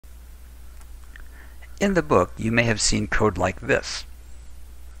In the book, you may have seen code like this.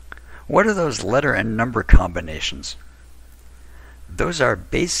 What are those letter and number combinations? Those are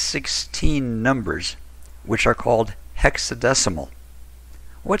base 16 numbers, which are called hexadecimal.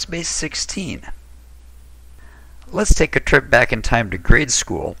 What's base 16? Let's take a trip back in time to grade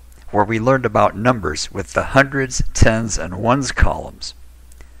school, where we learned about numbers with the hundreds, tens, and ones columns.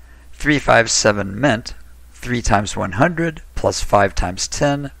 357 meant 3 times 100 plus 5 times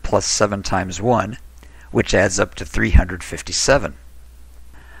 10 plus 7 times 1, which adds up to 357.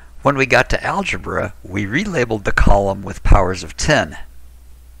 When we got to algebra, we relabeled the column with powers of 10,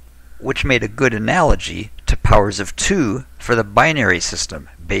 which made a good analogy to powers of 2 for the binary system,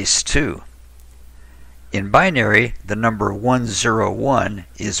 base 2. In binary, the number 101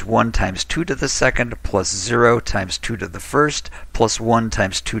 is 1 times 2 to the second plus 0 times 2 to the first plus 1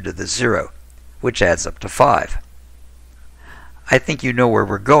 times 2 to the 0, which adds up to 5. I think you know where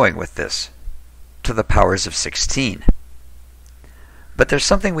we're going with this, to the powers of 16. But there's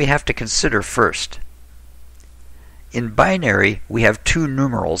something we have to consider first. In binary, we have 2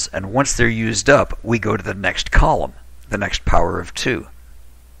 numerals, and once they're used up, we go to the next column, the next power of 2.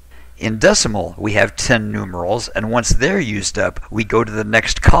 In decimal, we have 10 numerals, and once they're used up, we go to the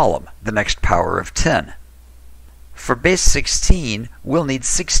next column, the next power of 10. For base 16, we'll need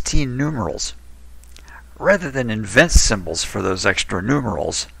 16 numerals. Rather than invent symbols for those extra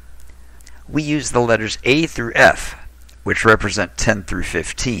numerals, we use the letters A through F, which represent 10 through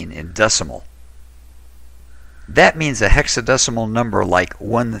 15 in decimal. That means a hexadecimal number like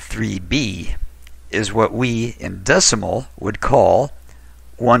 13b is what we, in decimal, would call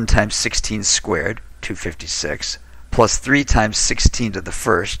 1 times 16 squared, 256, plus 3 times 16 to the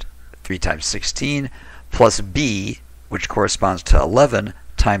first, 3 times 16, plus b, which corresponds to 11,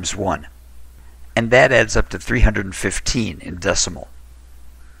 times 1. And that adds up to 315 in decimal.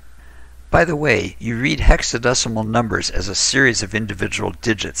 By the way, you read hexadecimal numbers as a series of individual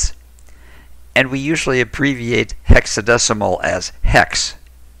digits, and we usually abbreviate hexadecimal as hex.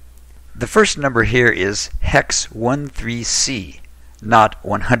 The first number here is hex 13c, not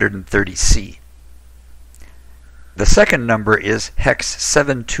 130c. The second number is hex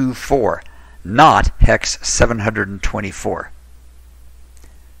 724, not hex 724.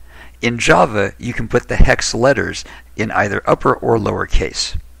 In Java, you can put the hex letters in either upper or lower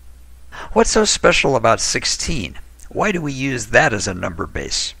case. What's so special about 16? Why do we use that as a number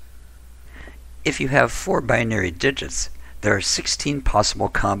base? If you have 4 binary digits, there are 16 possible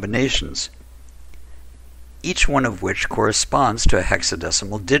combinations, each one of which corresponds to a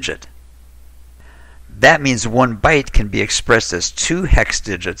hexadecimal digit. That means 1 byte can be expressed as 2 hex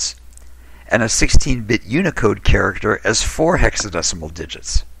digits and a 16-bit Unicode character as 4 hexadecimal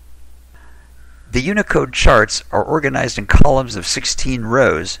digits. The Unicode charts are organized in columns of 16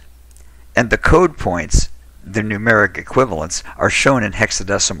 rows, and the code points, the numeric equivalents, are shown in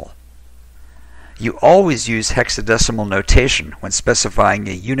hexadecimal. You always use hexadecimal notation when specifying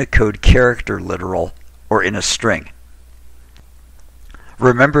a Unicode character literal or in a string.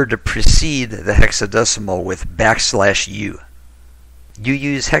 Remember to precede the hexadecimal with \u. You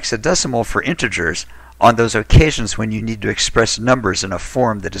use hexadecimal for integers on those occasions when you need to express numbers in a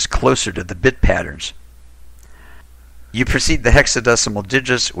form that is closer to the bit patterns. You precede the hexadecimal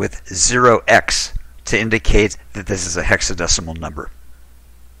digits with 0x to indicate that this is a hexadecimal number.